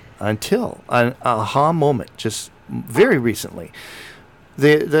having until an aha moment just very recently,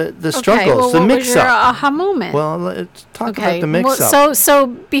 the struggles, the mix-up. What was your aha moment? Well, let's talk about the mix-up. Well, so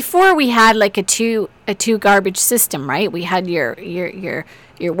before we had like a two garbage system, right? We had your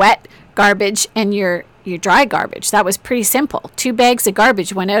wet garbage and your dry garbage. That was pretty simple. 2 bags of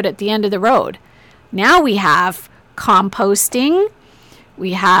garbage went out at the end of the road. Now we have composting.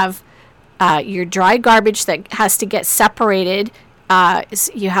 We have your dry garbage that has to get separated.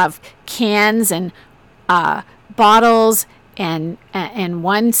 You have cans and bottles and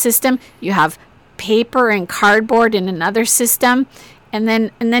one system. You have paper and cardboard in another system. And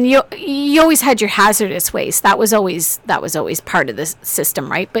then you always had your hazardous waste. That was always part of the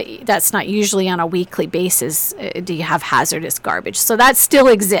system, right? But that's not usually on a weekly basis. Do you have hazardous garbage? So that still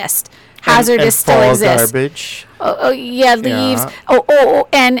exists. Hazardous still exists. Garbage. Leaves. Yeah.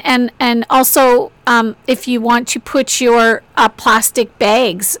 And also, if you want to put your plastic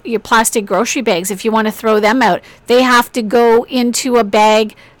bags, your plastic grocery bags, if you want to throw them out, they have to go into a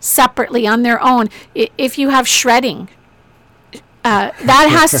bag separately on their own. If you have shredding. That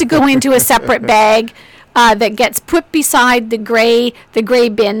has to go into a separate bag that gets put beside the gray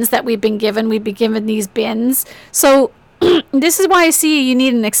bins that we've been given. We've been given these bins. So this is why I see you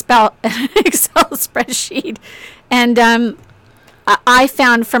need an Excel spreadsheet. And I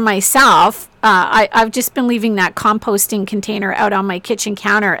found for myself, I've just been leaving that composting container out on my kitchen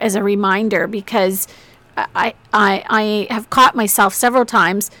counter as a reminder, because I have caught myself several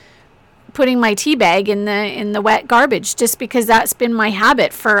times putting my tea bag in the wet garbage, just because that's been my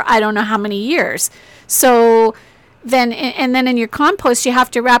habit for I don't know how many years. So then in your compost, you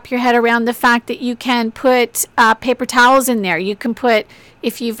have to wrap your head around the fact that you can put paper towels in there. You can put,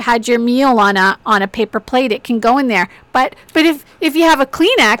 if you've had your meal on a paper plate, it can go in there. But if you have a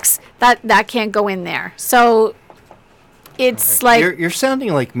Kleenex, that can't go in there. So it's like you're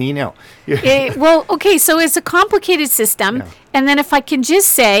sounding like me now. Well, okay, so it's a complicated system. Yeah. And then if I can just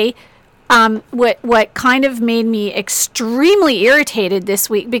say, what kind of made me extremely irritated this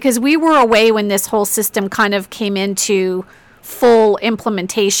week, because we were away when this whole system kind of came into full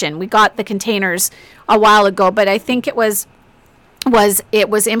implementation. We got the containers a while ago, but I think it was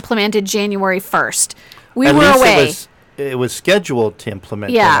implemented January 1st. We were away. It was scheduled to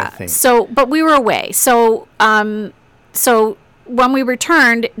implement. Yeah. I think. So, but we were away. So when we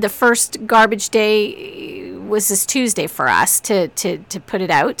returned, the first garbage day was this Tuesday for us to put it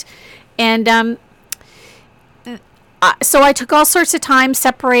out. And so I took all sorts of time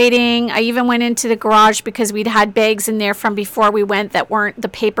separating. I even went into the garage because we'd had bags in there from before we went that weren't, the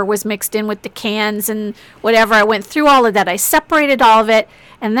paper was mixed in with the cans and whatever. I went through all of that. I separated all of it.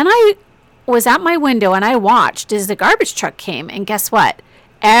 And then I was at my window and I watched as the garbage truck came. And guess what?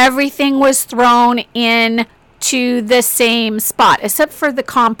 Everything was thrown in to the same spot, except for the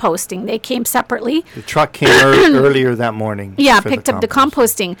composting. They came separately. The truck came earlier that morning. Yeah, picked up the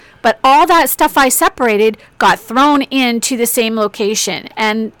composting. But all that stuff I separated got thrown into the same location.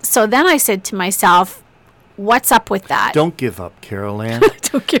 And so then I said to myself, what's up with that? Don't give up, Carol Ann.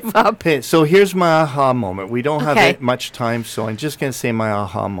 Don't give up. Okay, so here's my aha moment. We don't have much time, so I'm just going to say my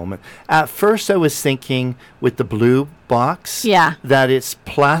aha moment. At first, I was thinking with the blue box that it's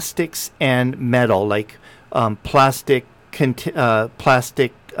plastics and metal, like plastic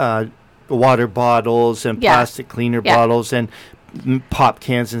water bottles and plastic cleaner bottles and pop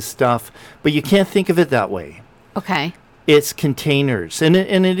cans and stuff. But you can't think of it that way. Okay. It's containers. And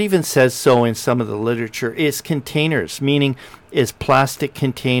it even says so in some of the literature. It's containers, meaning it's plastic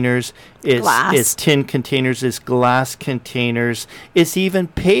containers, it's tin containers, it's glass containers, it's even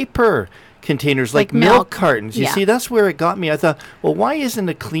paper containers like milk cartons. You see, that's where it got me. I thought, well, why isn't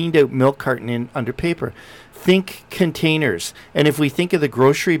a cleaned out milk carton under paper? Think containers. And if we think of the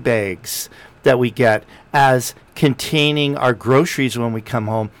grocery bags that we get as containing our groceries when we come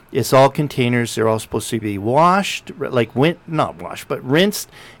home, it's all containers. They're all supposed to be washed, not washed, but rinsed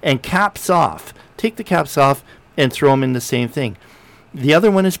and caps off. Take the caps off and throw them in the same thing. The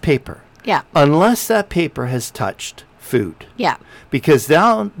other one is paper. Yeah. Unless that paper has touched food. Yeah. Because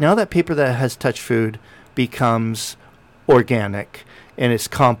now that paper that has touched food becomes organic and it's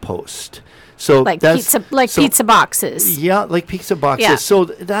compost. So pizza boxes. Yeah, like pizza boxes. Yeah. So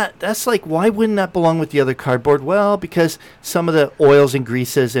that's like, why wouldn't that belong with the other cardboard? Well, because some of the oils and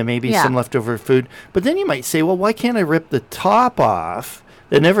greases and maybe some leftover food. But then you might say, well, why can't I rip the top off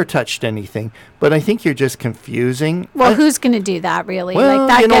that never touched anything? But I think you're just confusing. Well, who's going to do that, really? Well,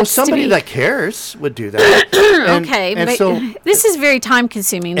 like that somebody that cares would do that. Okay, but so this is very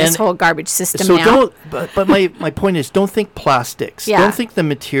time-consuming, this whole garbage system so now. But my point is, don't think plastics. Yeah. Don't think the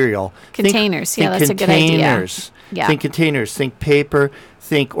material. Containers. Think That's a good idea. Yeah. Think containers. Think paper.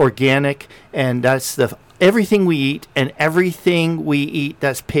 Think organic. And that's everything we eat, and everything we eat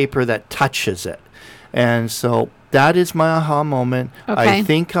that's paper that touches it. And so that is my aha moment. Okay. I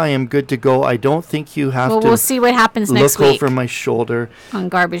think I am good to go. I don't think you have to. We'll see what happens next week. Look over my shoulder on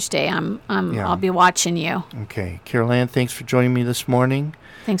garbage day. I'll be watching you. Okay, Carol Ann, thanks for joining me this morning.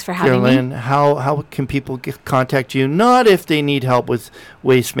 Thanks for having me. Carol Ann, me. How can people contact you? Not if they need help with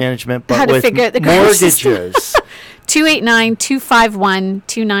waste management, but with mortgages.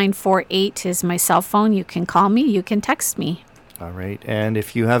 289-251-2948 is my cell phone. You can call me. You can text me. All right. And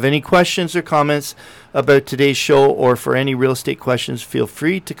if you have any questions or comments about today's show or for any real estate questions, feel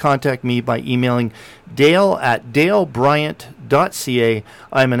free to contact me by emailing dale@dalebryant.ca.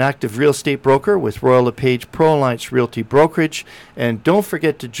 I'm an active real estate broker with Royal LePage Pro Alliance Realty Brokerage. And don't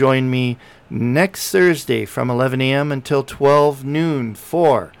forget to join me next Thursday from 11 a.m. until 12 noon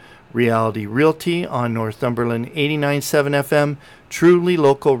for Reality Realty on Northumberland 89.7 FM, truly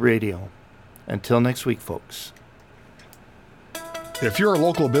local radio. Until next week, folks. If you're a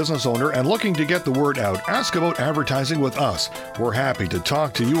local business owner and looking to get the word out, ask about advertising with us. We're happy to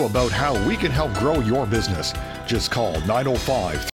talk to you about how we can help grow your business. Just call 905